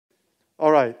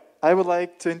All right, I would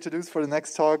like to introduce for the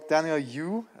next talk Daniel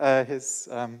Yu, his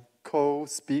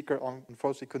co-speaker.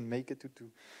 Unfortunately, couldn't make it due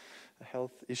to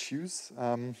health issues.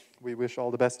 We wish all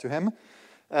the best to him.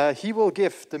 He will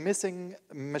give the missing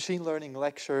machine learning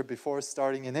lecture before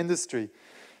starting in industry.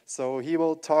 So he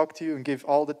will talk to you and give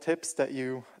all the tips that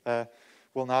you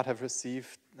will not have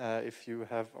received if you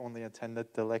have only attended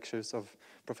the lectures of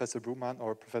Professor Buhmann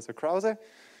or Professor Krause.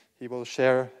 He will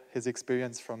share his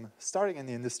experience from starting in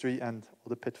the industry and all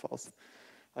the pitfalls.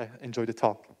 I enjoy the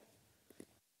talk.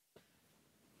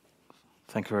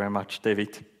 Thank you very much,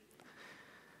 David.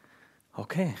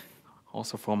 Okay,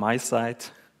 also from my side,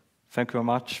 thank you very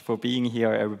much for being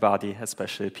here, everybody,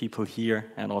 especially people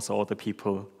here and also all the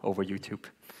people over YouTube.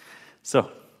 So,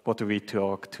 what do we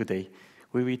talk today?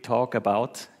 We will talk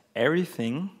about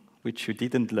everything which you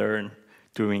didn't learn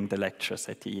during the lectures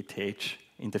at the ETH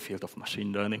in the field of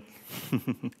machine learning.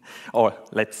 Or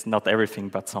not everything,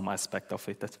 but some aspect of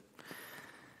it.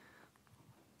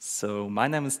 So my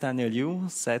name is Daniel Yu.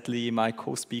 Sadly, my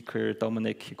co-speaker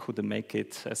Dominic couldn't make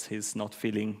it as he's not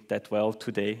feeling that well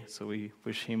today, so we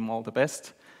wish him all the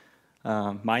best.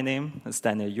 My name is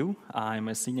Daniel Yu. I'm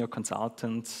a senior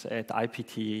consultant at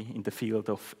IPT in the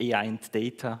field of AI and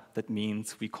data. That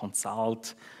means we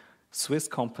consult Swiss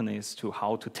companies to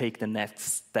how to take the next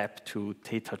step to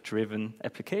data-driven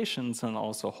applications and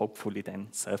also hopefully then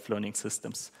self-learning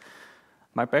systems.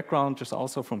 My background is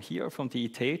also from here, from the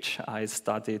ETH. I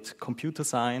studied computer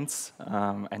science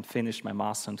and finished my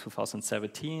master in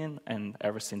 2017, and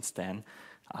ever since then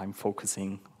I'm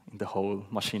focusing in the whole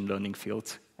machine learning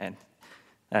field, and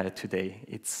today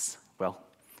it's, well,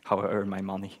 how I earn my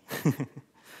money.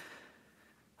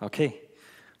 Okay,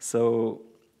 so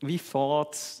we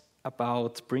thought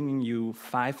about bringing you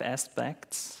 5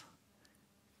 aspects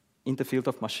in the field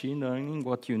of machine learning,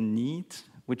 what you need,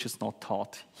 which is not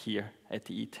taught here at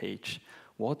the ETH.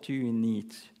 What do you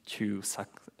need to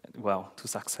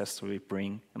successfully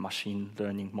bring a machine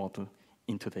learning model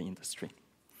into the industry?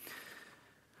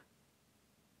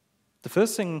 The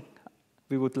first thing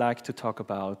we would like to talk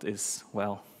about is,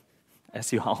 well,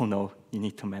 as you all know, you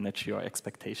need to manage your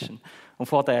expectation. And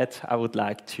for that, I would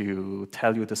like to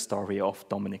tell you the story of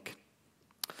Dominic.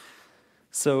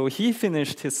 So he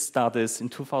finished his studies in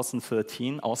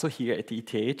 2013, also here at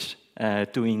ETH,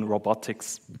 doing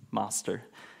robotics master.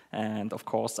 And of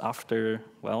course, after,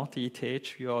 well, the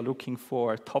ETH, you are looking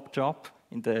for a top job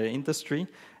in the industry,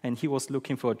 and he was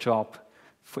looking for a job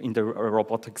in the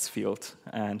robotics field.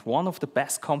 And one of the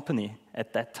best company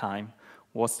at that time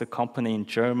was the company in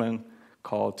German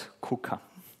called KUKA.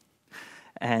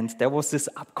 And there was this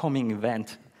upcoming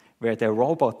event where the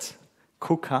robot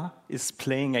KUKA is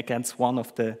playing against one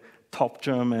of the top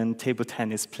German table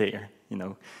tennis player,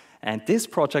 And this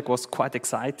project was quite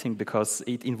exciting because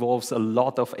it involves a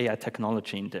lot of AI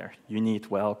technology in there. You need,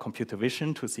 well, computer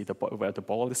vision to see where the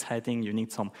ball is heading. You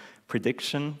need some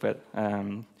prediction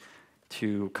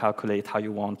to calculate how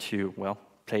you want to, well,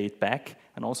 play it back.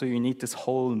 And also you need this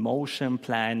whole motion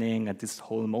planning and this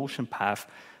whole motion path,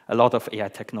 a lot of AI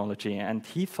technology. And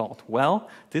he thought, well,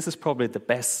 this is probably the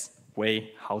best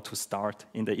way how to start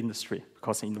in the industry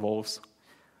because it involves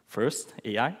first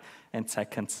AI and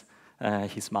second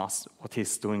what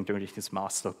he's doing during his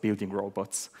master, building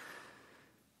robots.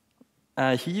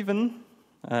 He even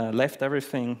left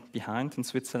everything behind in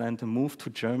Switzerland and moved to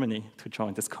Germany to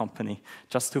join this company,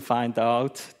 just to find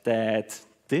out that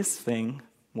this thing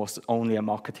was only a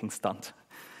marketing stunt.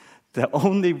 The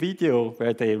only video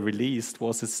where they released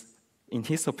was, in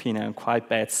his opinion, quite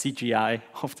bad CGI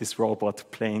of this robot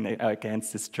playing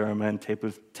against this German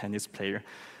table tennis player.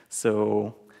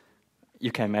 So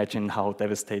you can imagine how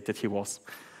devastated he was.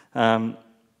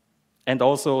 And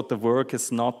also the work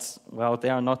is not, well, they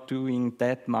are not doing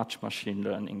that much machine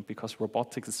learning because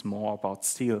robotics is more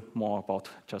about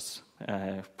just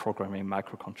programming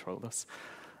microcontrollers.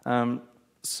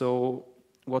 So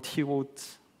what he would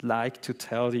like to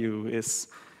tell you is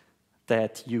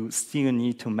that you still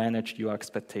need to manage your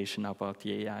expectation about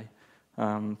the AI.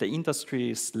 The industry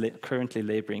is currently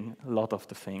labeling a lot of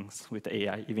the things with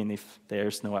AI, even if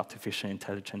there's no artificial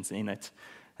intelligence in it.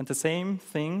 And the same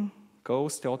thing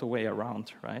goes the other way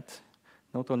around, right?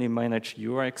 Not only manage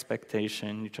your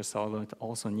expectation, you just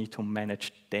also need to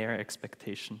manage their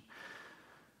expectation.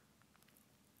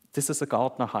 This is a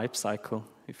Gartner hype cycle.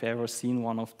 If you've ever seen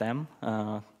one of them,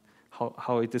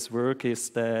 how it is work is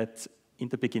that in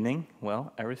the beginning,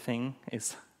 well,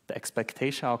 the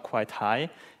expectations are quite high,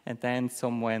 and then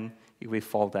somewhen it will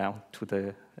fall down to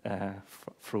the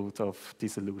fruit of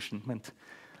disillusionment.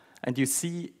 And you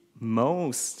see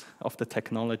most of the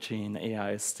technology in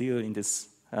AI is still in this,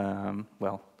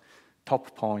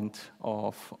 top point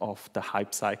of the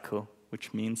hype cycle,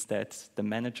 which means that the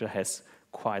manager has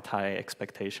quite high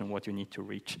expectation what you need to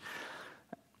reach.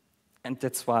 And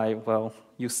that's why, well,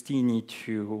 you still need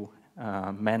to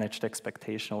manage the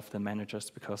expectation of the managers,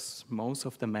 because most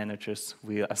of the managers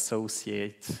will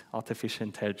associate artificial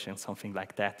intelligence, something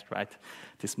like that, right?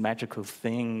 This magical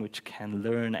thing which can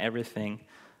learn everything.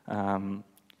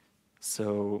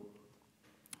 So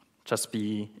just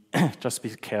be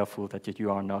careful that you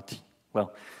are not,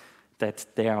 well, that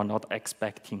they are not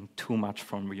expecting too much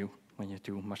from you when you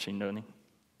do machine learning.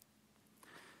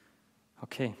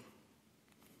 Okay.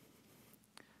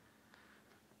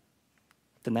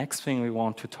 The next thing we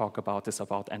want to talk about is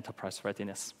about enterprise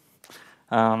readiness.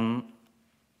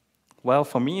 Well,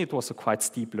 for me, it was a quite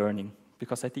steep learning,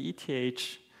 because at the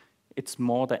ETH, it's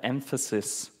more the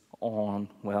emphasis on,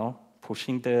 well,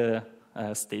 pushing the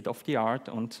state of the art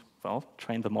and, well,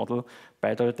 train the model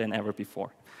better than ever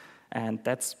before. And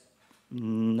that's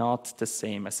not the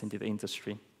same as in the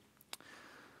industry.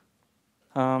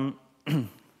 I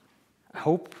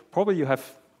hope probably you have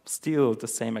still the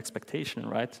same expectation,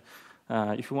 right?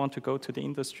 If you want to go to the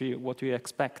industry, what do you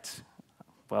expect?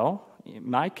 Well, in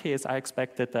my case, I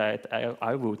expected that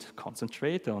I would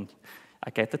concentrate on, I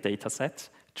get the data set,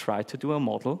 try to do a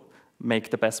model, make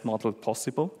the best model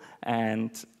possible,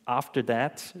 and after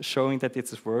that, showing that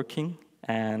it is working,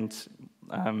 and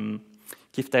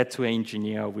give that to an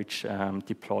engineer which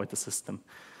deployed the system.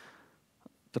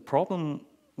 The problem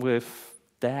with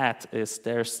that is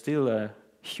there's still a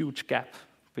huge gap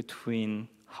between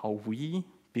how we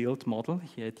build model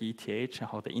here at ETH and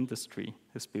how the industry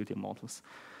is building models.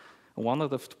 One of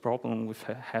the problems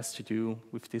has to do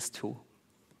with this tool.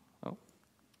 Oh.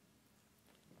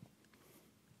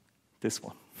 This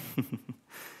one.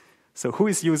 So who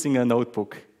is using a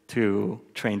notebook to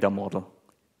train their model?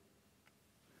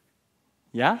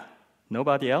 Yeah?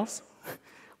 Nobody else?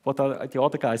 What are the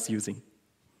other guys using?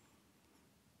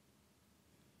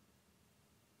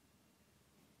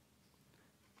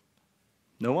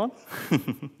 No one?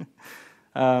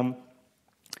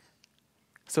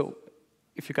 So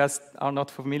if you guys are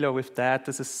not familiar with that,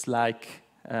 this is like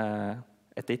a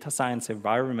data science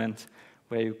environment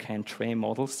where you can train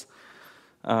models.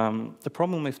 The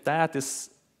problem with that is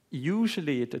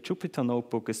usually the Jupyter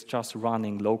Notebook is just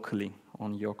running locally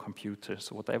on your computer.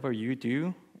 So whatever you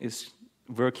do is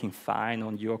working fine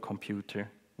on your computer,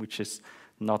 which is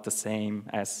not the same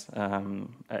as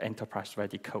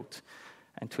enterprise-ready code.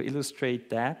 And to illustrate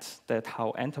that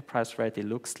how enterprise-ready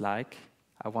looks like,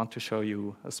 I want to show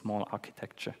you a small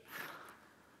architecture.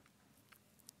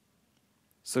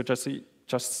 So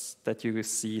just that you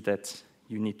see that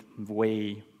you need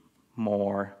way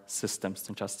more systems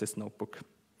than just this notebook.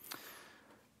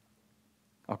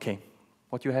 Okay,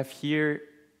 what you have here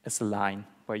is a line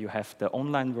where you have the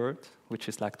online world, which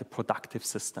is like the productive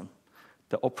system,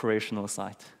 the operational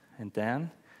side. And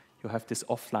then you have this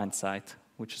offline side,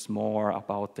 which is more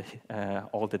about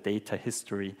all the data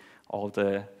history, all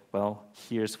the, well,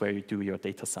 here's where you do your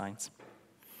data science.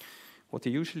 What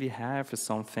you usually have is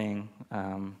something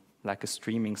like a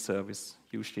streaming service.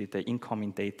 Usually the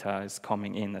incoming data is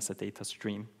coming in as a data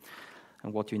stream.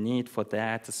 And what you need for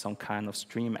that is some kind of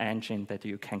stream engine that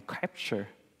you can capture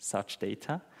such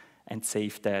data and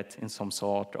save that in some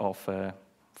sort of,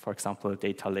 for example, a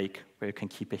data lake where you can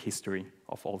keep a history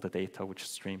of all the data which is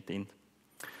streamed in.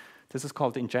 This is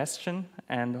called ingestion,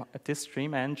 and this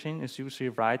stream engine is usually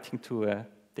writing to a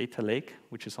data lake,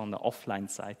 which is on the offline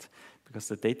side, because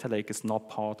the data lake is not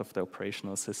part of the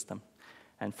operational system.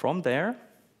 And from there,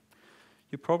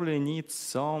 you probably need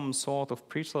some sort of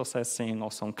pre-processing or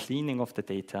some cleaning of the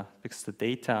data, because the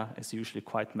data is usually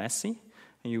quite messy,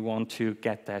 and you want to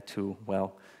get that to,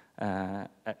 well,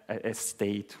 a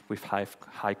state with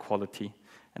high quality.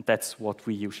 And that's what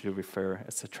we usually refer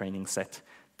as a training set.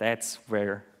 That's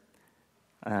where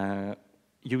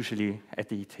usually at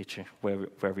the ETH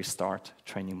where we start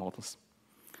training models.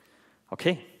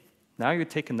 Okay, now you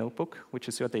take a notebook, which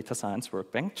is your data science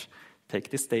workbench, take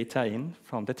this data in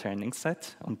from the training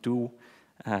set and do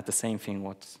the same thing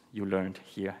what you learned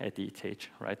here at the ETH,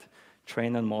 right?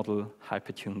 Train a model,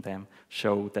 hypertune them,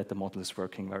 show that the model is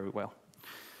working very well.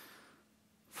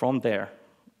 From there,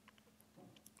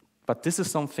 but this is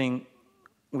something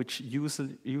which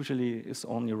usually is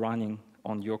only running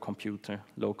on your computer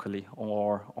locally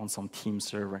or on some team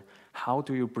server. How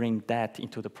do you bring that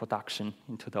into the production,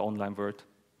 into the online world?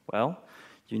 Well,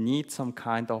 you need some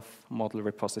kind of model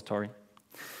repository.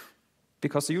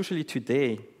 Because usually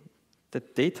today, the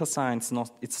data science,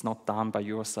 it's not done by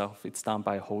yourself, it's done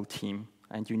by a whole team.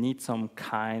 And you need some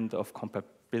kind of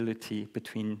compatibility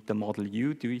between the model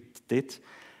you did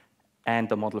and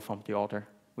the model from the other,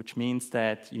 which means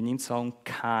that you need some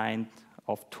kind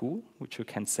of tool which you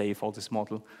can save all this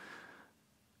model.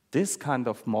 This kind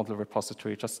of model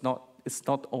repository it's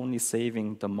not only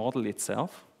saving the model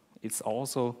itself, it's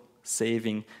also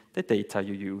saving the data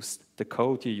you use, the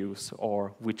code you use,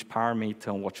 or which parameter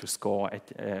and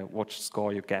what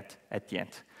score you get at the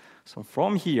end. So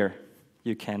from here,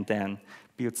 you can then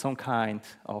build some kind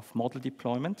of model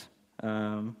deployment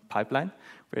pipeline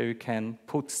where you can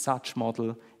put such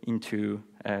model into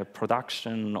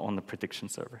production on the prediction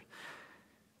server.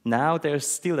 Now there's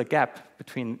still a gap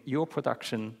between your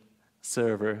production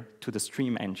server to the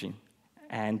stream engine.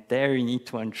 And there you need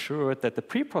to ensure that the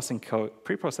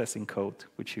pre-processing code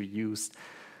which you used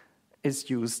is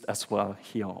used as well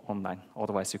here online.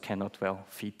 Otherwise, you cannot well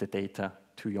feed the data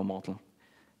to your model.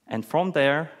 And from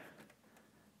there,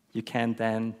 you can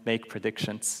then make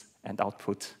predictions and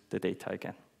output the data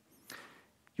again.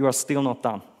 You are still not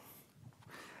done.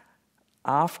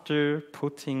 After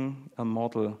putting a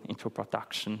model into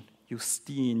production, you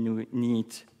still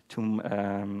need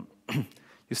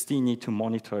to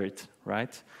monitor it,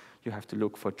 right? You have to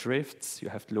look for drifts, you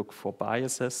have to look for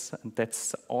biases, and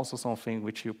that's also something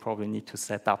which you probably need to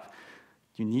set up.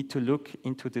 You need to look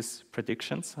into these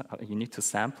predictions, you need to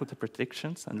sample the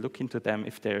predictions and look into them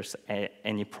if there's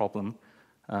any problem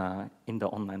in the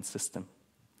online system.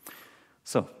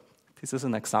 So, this is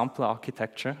an example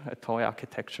architecture, a toy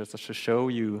architecture, to show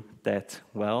you that,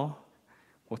 well,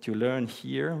 what you learn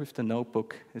here with the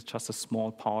notebook is just a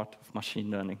small part of machine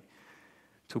learning.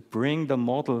 To bring the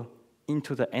model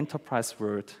into the enterprise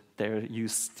world, there you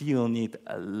still need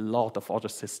a lot of other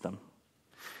systems.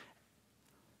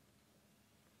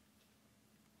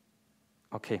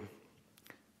 Okay.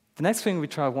 The next thing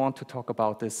which I want to talk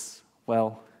about is,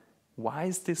 well, why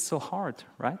is this so hard,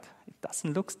 right? It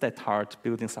doesn't look that hard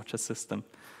building such a system.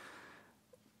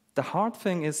 The hard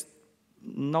thing is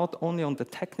not only on the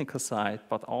technical side,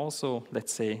 but also,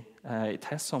 let's say, it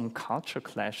has some culture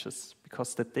clashes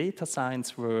because the data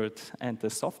science world and the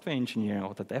software engineering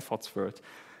or the DevOps world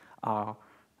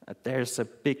there's a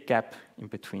big gap in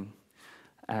between.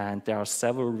 And there are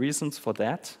several reasons for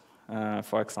that.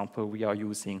 For example, we are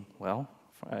using, well,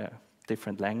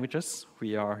 different languages,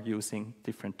 we are using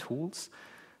different tools,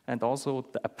 and also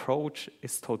the approach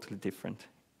is totally different.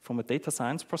 From a data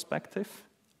science perspective,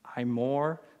 I'm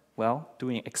more, well,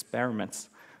 doing experiments,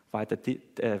 while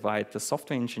the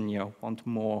software engineer want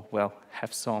more, well,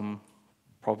 have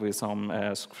probably some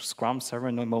Scrum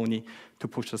ceremony to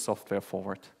push the software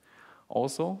forward.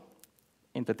 Also,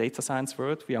 in the data science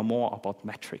world, we are more about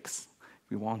metrics.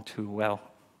 We want to, well,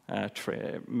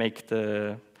 make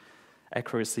the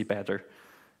accuracy better.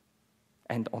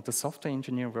 And on the software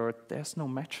engineering world, there's no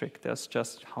metric. There's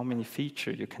just how many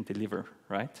features you can deliver,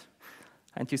 right?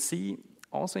 And you see,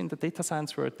 also in the data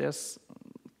science world,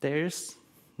 there's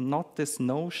not this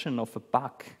notion of a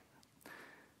bug.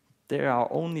 There are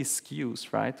only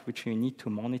skews, right, which you need to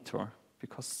monitor,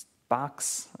 because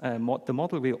bugs, the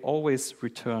model will always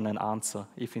return an answer,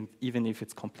 even if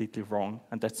it's completely wrong,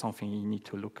 and that's something you need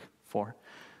to look for.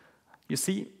 You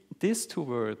see, these two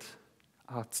words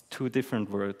are two different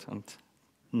words, and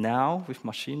now with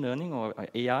machine learning or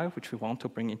AI, which we want to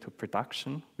bring into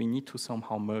production, we need to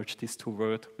somehow merge these two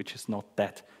words, which is not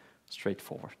that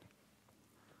straightforward.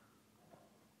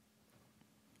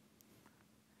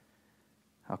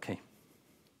 Okay.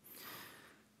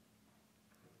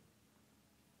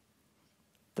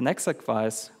 The next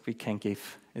advice we can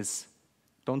give is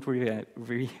don't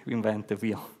reinvent the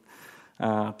wheel.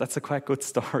 That's a quite good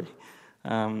story.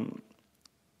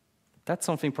 That's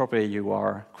something probably you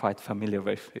are quite familiar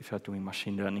with if you're doing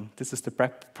machine learning. This is the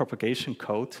propagation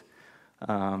code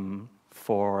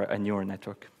for a neural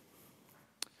network.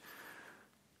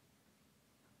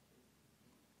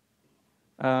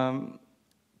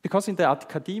 Because in the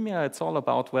academia, it's all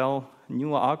about, well,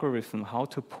 new algorithm, how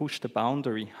to push the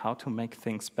boundary, how to make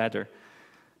things better.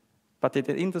 But in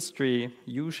the industry,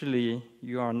 usually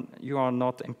you are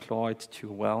not employed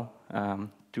to, well,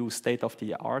 do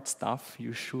state-of-the-art stuff.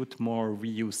 You should more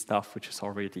reuse stuff which is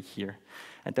already here.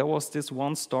 And there was this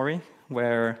one story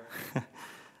where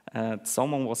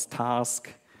someone was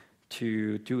tasked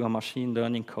to do a machine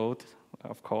learning code,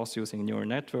 of course using neural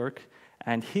network,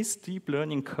 and his deep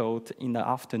learning code in the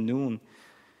afternoon,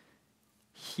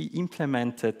 he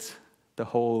implemented the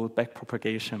whole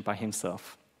backpropagation by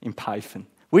himself in Python,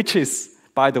 which is,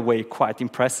 by the way, quite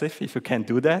impressive if you can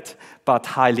do that, but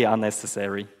highly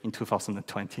unnecessary in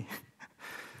 2020.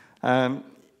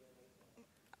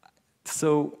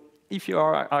 So if you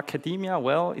are academia,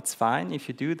 well, it's fine if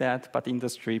you do that, but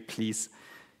industry, please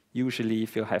Usually,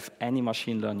 if you have any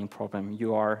machine learning problem,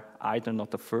 you are either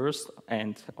not the first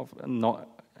and not,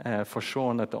 for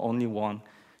sure not the only one.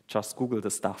 Just Google the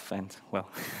stuff and, well,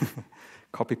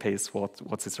 copy-paste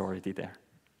what is already there.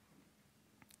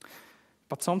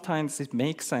 But sometimes it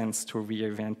makes sense to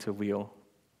reinvent the wheel,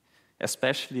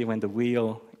 especially when the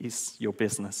wheel is your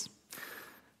business.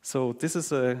 So this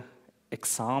is an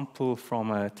example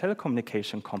from a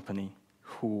telecommunication company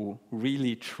who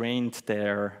really trained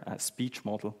their speech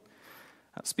model.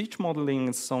 Speech modeling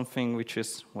is something which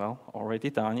is, well, already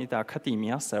done in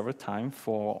academia several times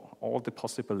for all the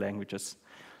possible languages.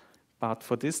 But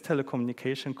for this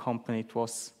telecommunication company, it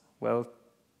was, well,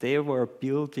 they were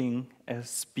building a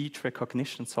speech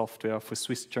recognition software for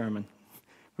Swiss German,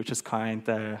 which is kind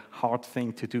of a hard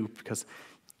thing to do because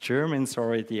German's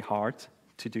already hard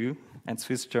to do, and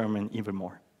Swiss German even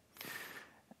more.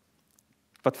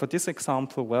 But for this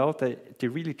example, well, they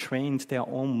really trained their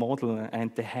own model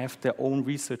and they have their own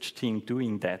research team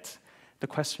doing that. The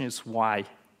question is why?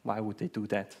 Why would they do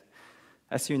that?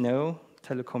 As you know,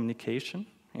 telecommunication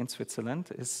in Switzerland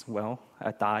is, well,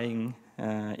 a dying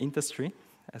industry,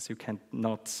 as you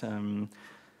cannot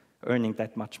earning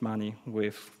that much money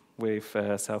with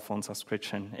cell phone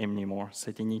subscription anymore,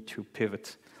 so they need to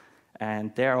pivot.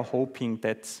 And they are hoping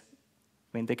that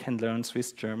when they can learn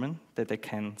Swiss German, that they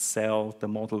can sell the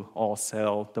model or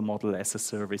sell the model as a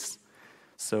service.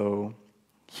 So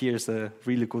here's a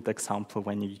really good example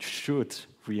when you should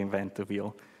reinvent the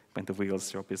wheel, when the wheel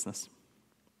is your business.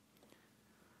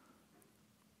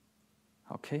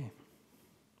 Okay.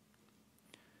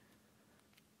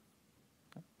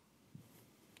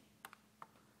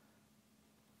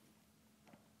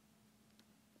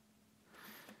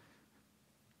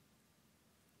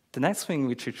 The next thing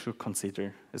which you should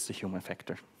consider is the human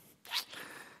factor.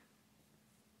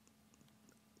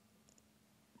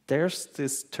 There's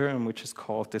this term which is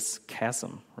called this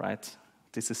chasm, right?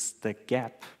 This is the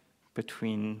gap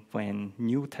between when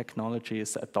new technology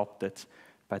is adopted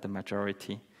by the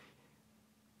majority.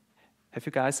 Have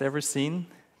you guys ever seen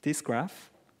this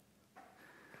graph?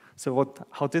 So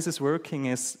how this is working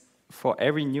is for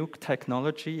every new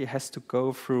technology, it has to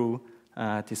go through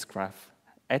this graph.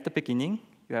 At the beginning,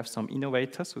 you have some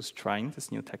innovators who's trying this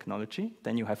new technology.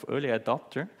 Then you have early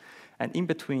adopter. And in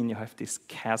between, you have this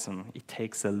chasm. It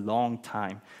takes a long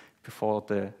time before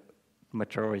the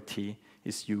majority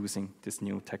is using this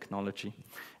new technology.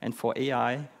 And for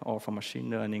AI or for machine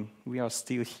learning, we are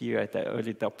still here at the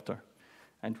early adopter.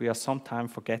 And we are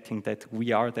sometimes forgetting that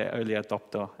we are the early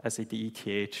adopter. As at the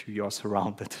ETH, we are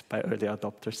surrounded by early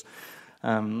adopters.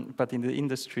 But in the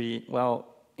industry, well,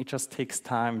 it just takes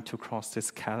time to cross this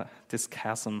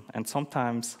chasm. And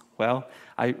sometimes, well,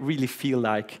 I really feel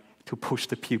like to push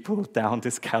the people down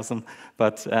this chasm.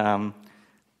 But,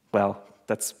 well,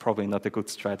 that's probably not a good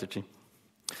strategy.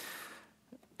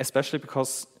 Especially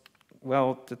because,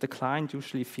 well, the client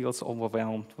usually feels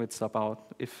overwhelmed when it's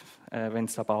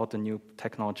about a new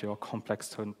technology or complex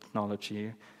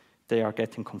technology. They are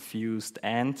getting confused.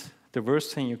 And the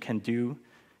worst thing you can do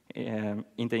in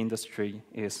the industry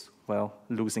is, well,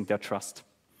 losing their trust.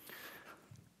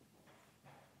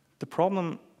 The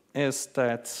problem is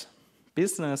that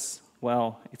business,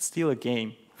 well, it's still a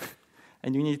game.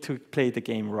 And you need to play the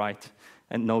game right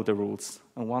and know the rules.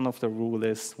 And one of the rules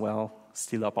is, well,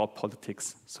 still about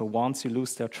politics. So once you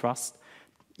lose their trust,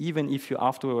 even if you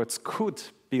afterwards could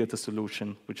build a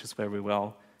solution, which is very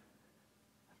well,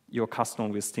 your customer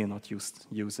will still not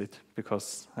use it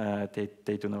because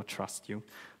they do not trust you.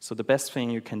 So the best thing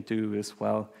you can do is,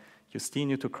 well, you still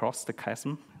need to cross the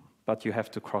chasm, but you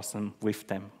have to cross them with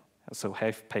them. So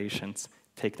have patience,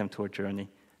 take them to a journey,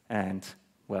 and,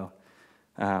 well,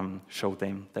 show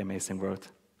them the amazing world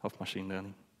of machine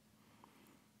learning.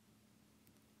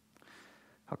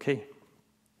 Okay.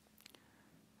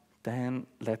 Then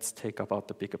let's take about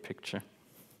the bigger picture.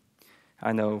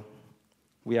 I know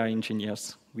we are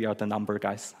engineers, we are the number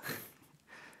guys.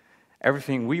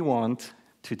 Everything we want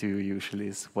to do usually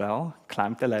is, well,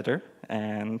 climb the ladder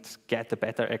and get the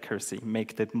better accuracy,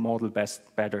 make the model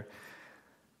better.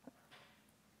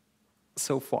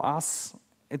 So for us,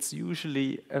 it's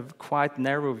usually a quite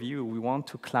narrow view. We want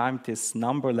to climb this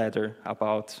number ladder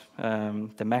about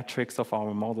the metrics of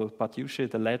our model, but usually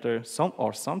the ladder,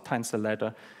 sometimes the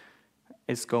ladder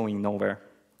is going nowhere.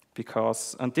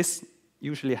 And this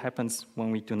usually happens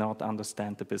when we do not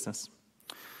understand the business.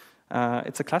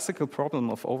 It's a classical problem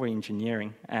of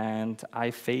over-engineering, and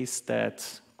I faced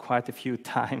that quite a few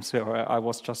times where I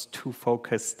was just too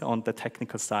focused on the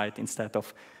technical side instead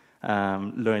of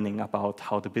learning about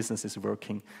how the business is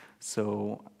working.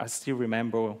 So I still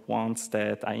remember once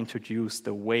that I introduced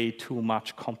a way too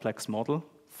much complex model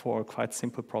for a quite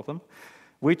simple problem,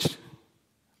 which,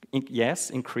 yes,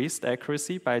 increased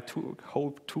accuracy by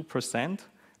whole 2%,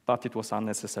 but it was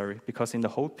unnecessary, because in the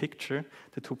whole picture,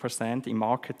 the 2% in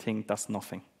marketing does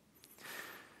nothing.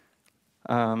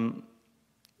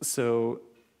 So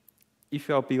if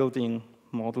you are building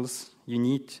models,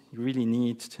 you really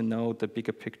need to know the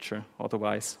bigger picture.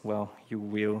 Otherwise, well, you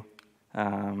will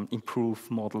improve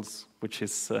models, which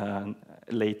is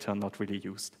later not really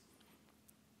used.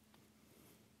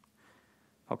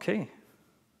 Okay.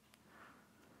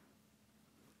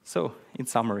 So, in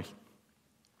summary,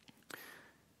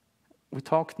 we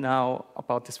talked now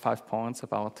about these 5 points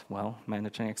about, well,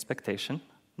 managing expectation,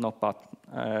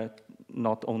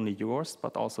 not only yours,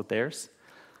 but also theirs.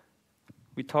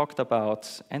 We talked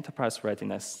about enterprise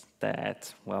readiness,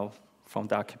 that, well, from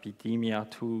the academia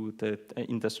to the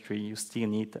industry, you still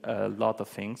need a lot of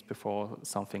things before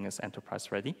something is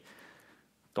enterprise ready.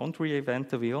 Don't reinvent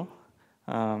the wheel.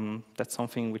 That's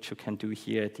something which you can do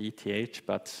here at ETH,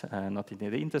 but not in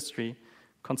the industry.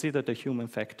 Consider the human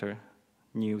factor.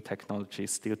 New technology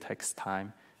still takes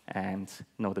time, and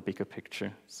know the bigger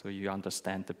picture so you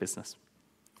understand the business.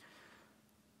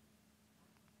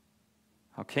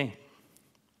 Okay.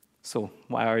 So,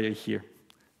 why are you here?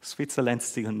 Switzerland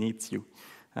still needs you.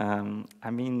 I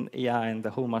mean, AI and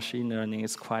the whole machine learning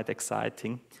is quite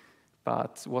exciting,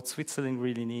 but what Switzerland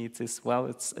really needs is, well,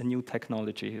 it's a new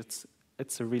technology.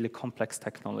 It's a really complex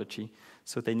technology.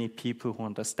 So they need people who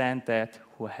understand that,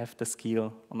 who have the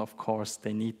skill, and of course,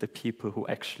 they need the people who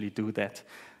actually do that.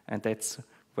 And that's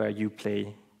where you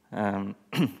play,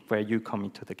 where you come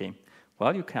into the game.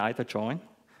 Well, you can either join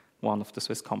one of the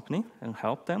Swiss company and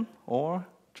help them, or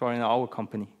join our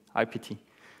company, IPT.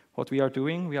 What we are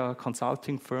doing, we are a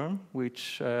consulting firm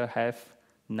which have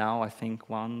now, I think,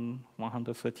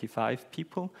 135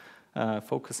 people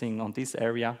focusing on this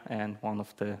area, and one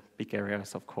of the big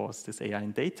areas, of course, is AI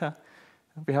and data.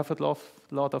 We have a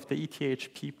lot of the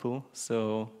ETH people,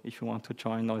 so if you want to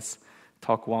join us,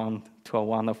 talk to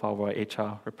one of our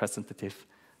HR representatives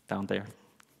down there.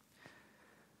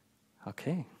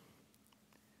 Okay.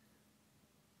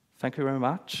 Thank you very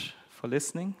much for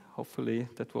listening. Hopefully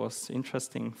that was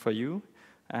interesting for you.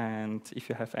 And if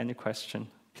you have any question,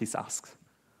 please ask.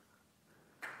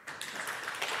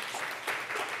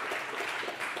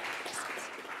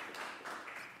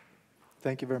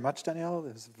 Thank you very much, Daniel.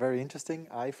 It was very interesting.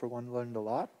 I, for one, learned a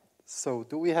lot. So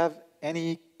do we have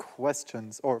any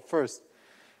questions? Or first,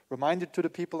 reminder to the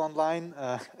people online,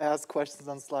 ask questions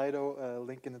on Slido,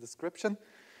 link in the description.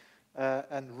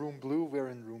 And room blue, we're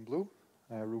in room blue.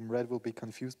 Room red will be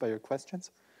confused by your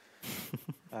questions.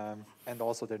 And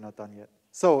also, they're not done yet.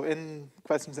 So,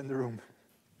 questions in the room.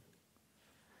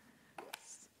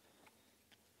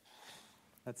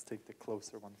 Let's take the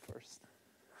closer one first.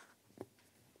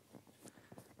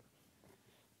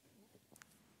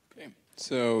 Okay.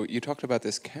 So you talked about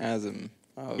this chasm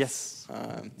of, yes,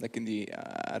 like in the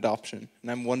adoption,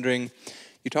 and I'm wondering,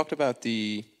 you talked about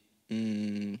the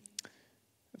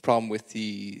problem with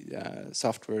the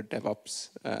software DevOps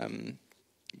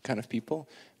kind of people,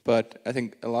 but I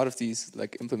think a lot of these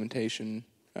like implementation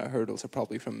hurdles are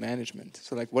probably from management.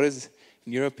 So like, what is,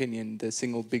 in your opinion, the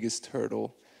single biggest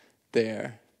hurdle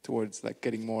there towards like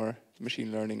getting more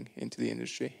machine learning into the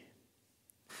industry?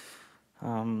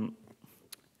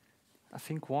 I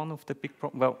think one of the big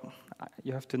problems, well,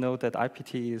 you have to know that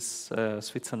IPT is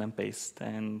Switzerland-based,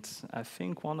 and I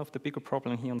think one of the bigger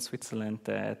problems here in Switzerland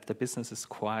that the business is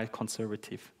quite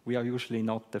conservative. We are usually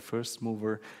not the first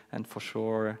mover, and for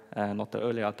sure not the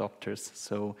early adopters.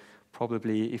 So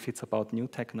probably if it's about new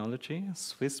technology,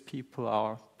 Swiss people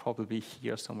are probably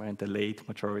here somewhere in the late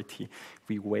majority.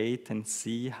 We wait and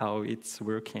see how it's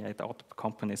working at other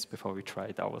companies before we try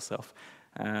it ourselves,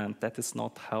 and that is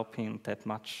not helping that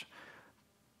much.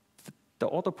 The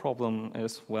other problem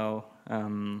is, well,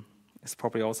 is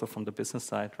probably also from the business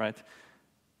side, right?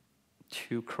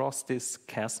 To cross this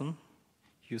chasm,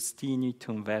 you still need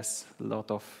to invest a lot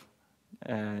of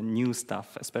new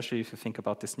stuff, especially if you think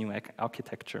about this new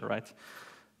architecture, right?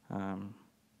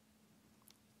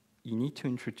 You need to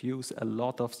introduce a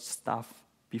lot of stuff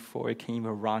before you can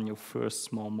even run your first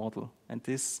small model. And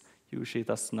this usually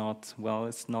does not, well,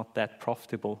 it's not that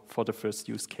profitable for the first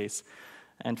use case.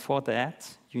 And for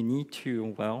that, you need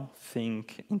to, well,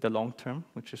 think in the long term,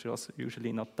 which is also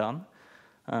usually not done.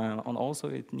 And also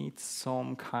it needs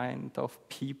some kind of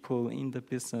people in the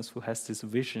business who has this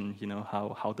vision, you know,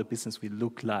 how the business will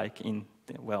look like in,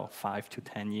 well, 5 to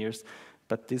 10 years.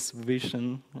 But this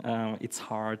vision, it's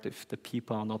hard if the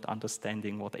people are not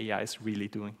understanding what AI is really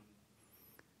doing.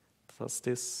 Does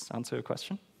this answer your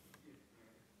question?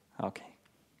 Okay.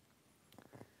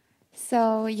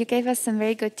 So you gave us some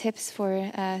very good tips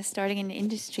for starting in the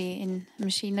industry in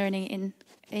machine learning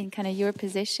in kind of your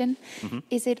position.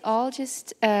 Is it all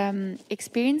just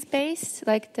experience-based,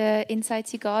 like the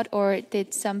insights you got, or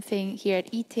did something here at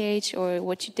ETH or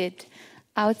what you did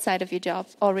outside of your job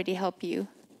already help you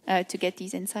to get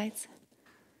these insights?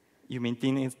 You mean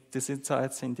these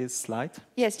insights in this slide?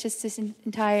 Yes, just this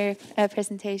entire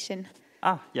presentation.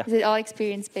 Yeah. Is it all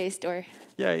experience-based or?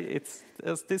 Yeah,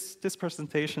 this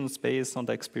presentation is based on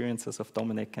the experiences of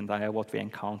Dominic and I, what we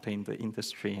encounter in the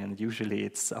industry, and usually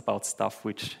it's about stuff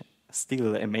which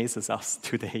still amazes us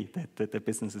today that the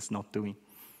business is not doing.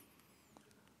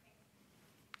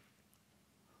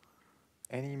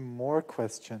 Any more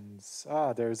questions?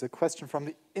 There's a question from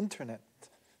the internet.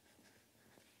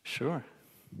 Sure.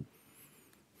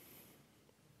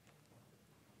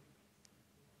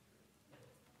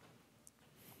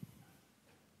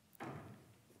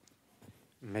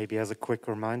 Maybe as a quick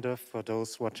reminder for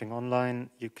those watching online,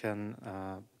 you can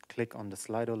click on the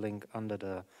Slido link under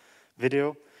the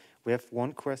video. We have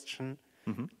one question.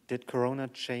 Did Corona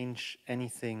change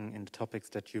anything in the topics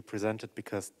that you presented?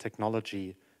 Because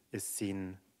technology is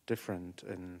seen different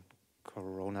in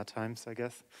Corona times, I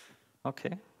guess.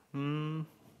 Okay.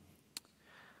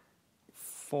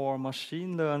 For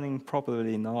machine learning,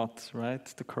 probably not, right?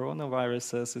 The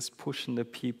coronavirus is pushing the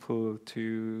people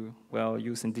to, well,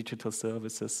 using digital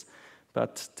services.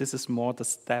 But this is more the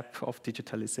step of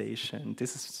digitalization.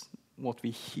 This is what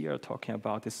we here talking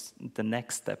about is the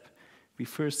next step. We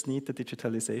first need the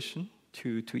digitalization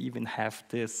to even have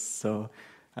this. So,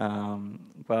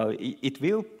 well, it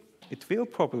will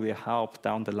probably help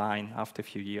down the line after a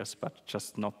few years, but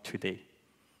just not today.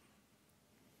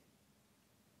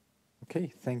 Okay,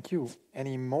 thank you.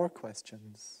 Any more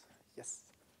questions? Yes.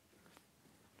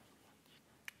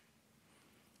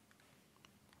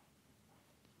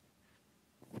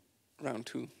 Round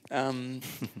two.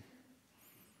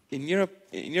 In your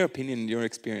opinion, your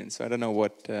experience, so I don't know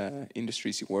what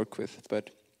industries you work with, but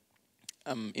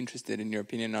I'm interested in your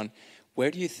opinion on where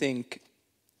do you think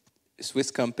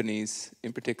Swiss companies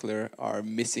in particular are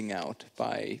missing out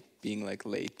by being like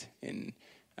late in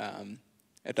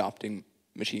adopting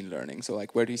machine learning? So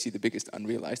like where do you see the biggest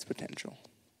unrealized potential?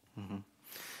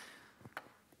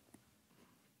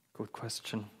 Good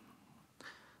question.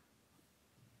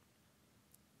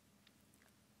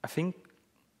 I think,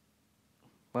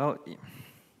 well,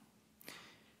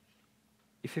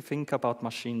 if you think about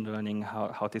machine learning,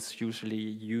 how this is usually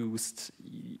used,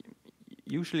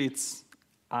 usually it's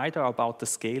either about the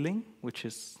scaling, which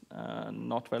is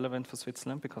not relevant for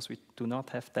Switzerland because we do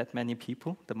not have that many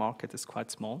people. The market is quite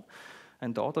small.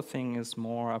 And the other thing is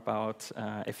more about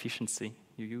efficiency.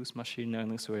 You use machine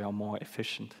learning so you are more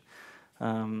efficient.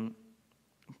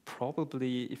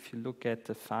 Probably if you look at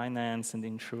the finance and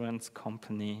insurance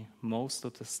company, most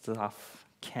of the stuff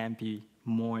can be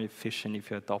more efficient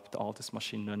if you adopt all these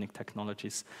machine learning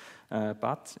technologies.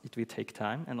 But it will take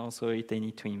time, and also they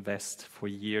need to invest for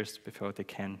years before they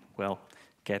can, well,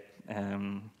 get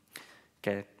the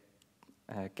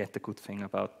good thing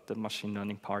about the machine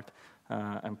learning part.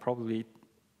 And probably,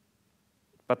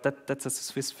 but that's a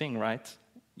Swiss thing, right?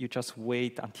 You just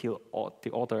wait until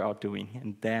the other are doing,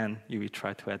 and then you will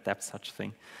try to adapt such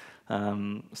thing.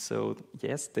 So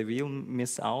yes, they will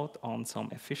miss out on some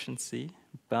efficiency,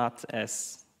 but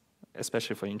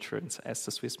especially for insurance, as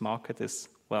the Swiss market is,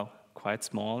 well, quite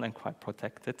small and quite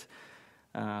protected,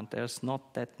 there's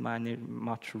not that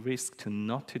much risk to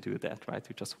not to do that, right?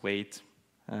 You just wait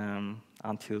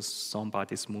until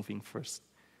somebody's moving first.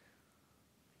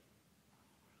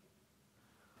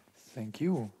 Thank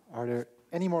you. Are there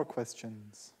any more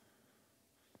questions?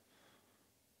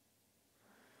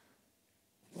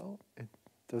 Well, it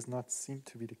does not seem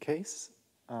to be the case.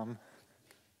 Or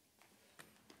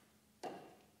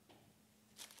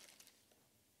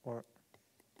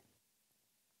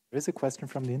there is a question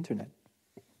from the internet.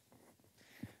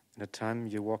 In the time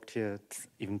you walked here,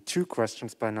 even 2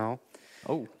 questions by now.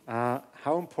 Oh.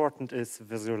 How important is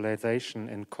visualization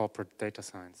in corporate data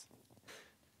science?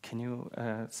 Can you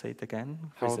say it again?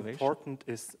 How important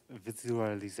is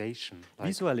visualization?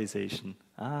 Visualization.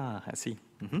 I see.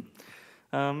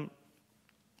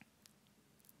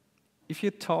 If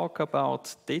you talk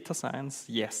about data science,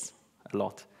 yes, a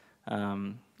lot.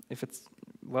 If it's,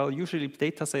 well, usually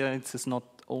data science is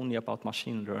not only about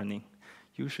machine learning.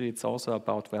 Usually it's also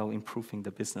about, well, improving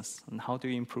the business. And how do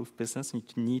you improve business? You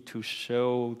need to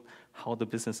show how the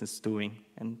business is doing.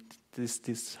 And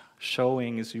this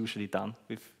showing is usually done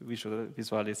with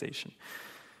visualization.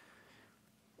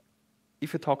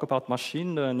 If you talk about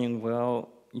machine learning, well,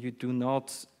 you do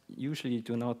not usually you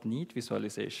do not need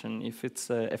visualization. If it's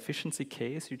an efficiency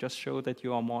case, you just show that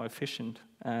you are more efficient.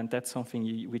 And that's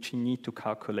something which you need to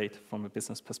calculate from a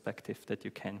business perspective, that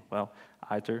you can, well,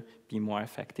 either be more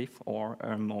effective or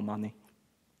earn more money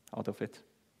out of it.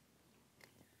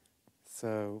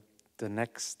 So the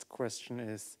next question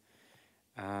is,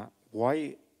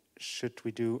 why should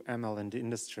we do ML in the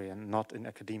industry and not in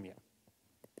academia?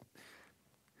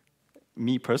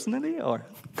 Me personally, or?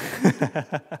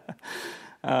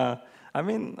 I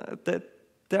mean,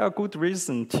 there are good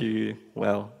reasons to,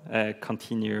 well,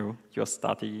 continue your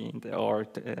study or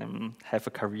have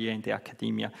a career in the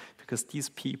academia, because these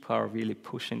people are really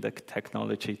pushing the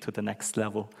technology to the next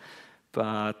level.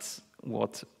 But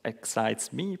what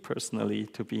excites me personally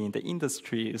to be in the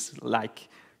industry is like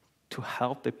to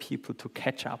help the people to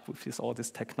catch up with all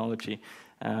this technology.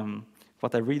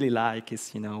 What I really like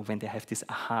is, when they have this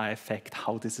aha effect,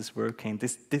 how this is working.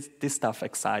 This stuff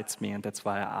excites me, and that's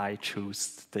why I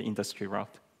choose the industry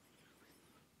route.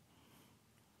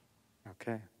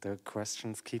 Okay, the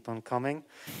questions keep on coming.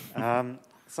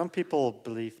 Some people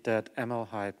believe that ML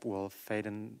hype will fade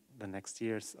in the next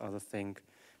years. Others think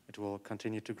it will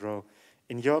continue to grow.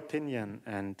 In your opinion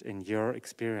and in your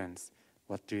experience,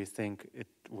 what do you think it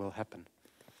will happen?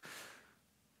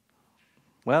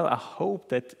 Well, I hope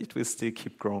that it will still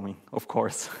keep growing, of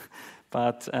course.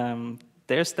 But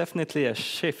there's definitely a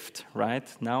shift, right?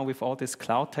 Now with all these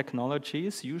cloud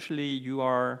technologies, usually you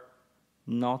are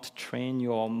not train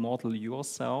your model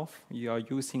yourself. You are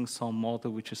using some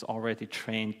model which is already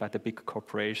trained by the big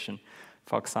corporation.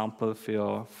 For example,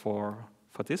 for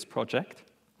this project,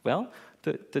 well,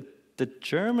 the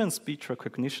German speech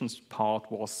recognition part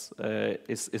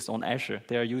is on Azure.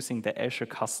 They are using the Azure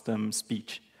custom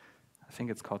speech. I think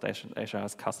it's called Azure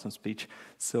as custom speech.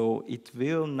 So it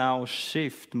will now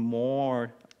shift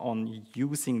more on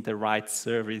using the right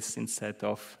service instead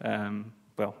of,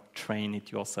 train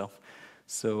it yourself.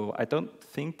 So I don't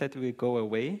think that will go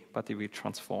away, but it will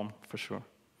transform for sure.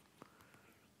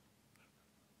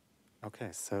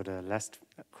 Okay, so the last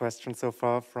question so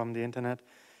far from the internet.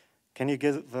 Can you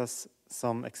give us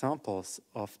some examples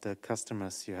of the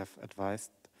customers you have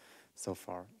advised so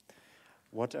far?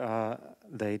 What are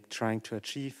they trying to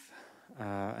achieve,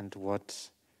 and what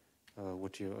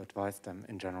would you advise them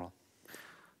in general?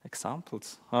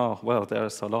 Examples? Oh, well,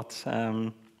 there's a lot.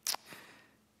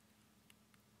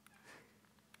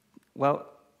 Well,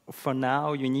 for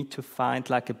now, you need to find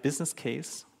like a business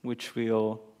case which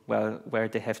will, where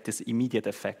they have this immediate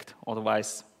effect.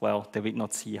 Otherwise, well, they will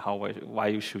not see why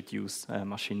you should use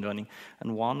machine learning.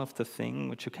 And one of the things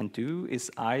which you can do is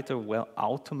either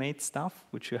automate stuff,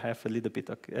 which you have a little bit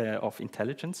of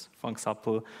intelligence. For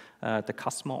example, the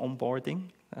customer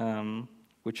onboarding,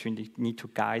 which you need to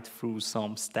guide through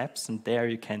some steps, and there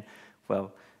you can,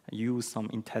 use some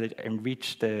intelligence,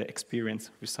 enrich the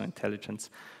experience with some intelligence.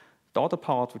 The other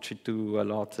part which you do a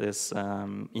lot is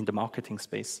in the marketing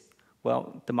space.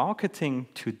 Well, the marketing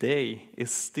today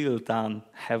is still done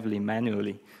heavily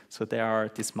manually. So there are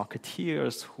these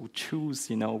marketeers who choose,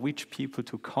 which people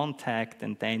to contact,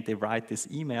 and then they write this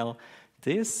email.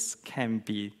 This can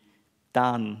be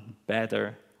done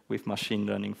better with machine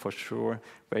learning for sure,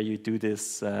 where you do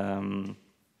this, for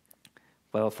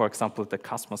example, the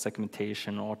customer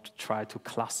segmentation, or to try to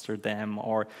cluster them,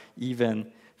 or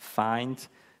even find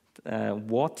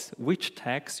which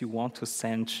tags you want to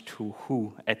send to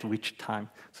who at which time.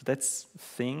 So that's a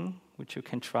thing which you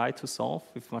can try to solve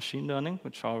with machine learning,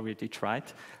 which I already tried.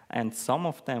 And some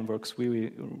of them works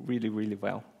really, really, really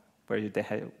well, where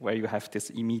you have this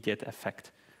immediate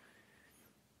effect.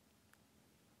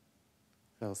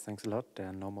 So thanks a lot. There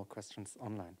are no more questions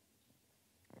online.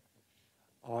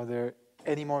 Are there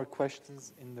any more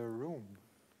questions in the room?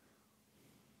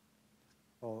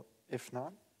 Well, if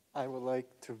not, I would like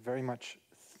to very much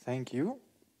thank you.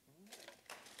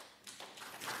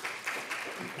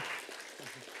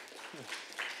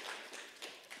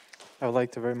 I would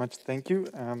like to very much thank you.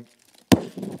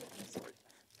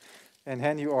 And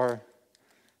hand you our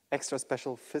extra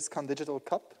special VIScon digital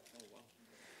cup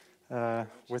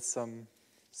with some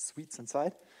sweets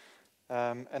inside.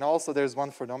 And also there's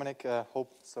one for Dominic,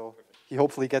 so he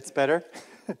hopefully gets better.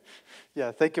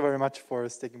 Yeah, thank you very much for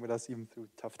sticking with us even through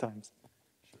tough times.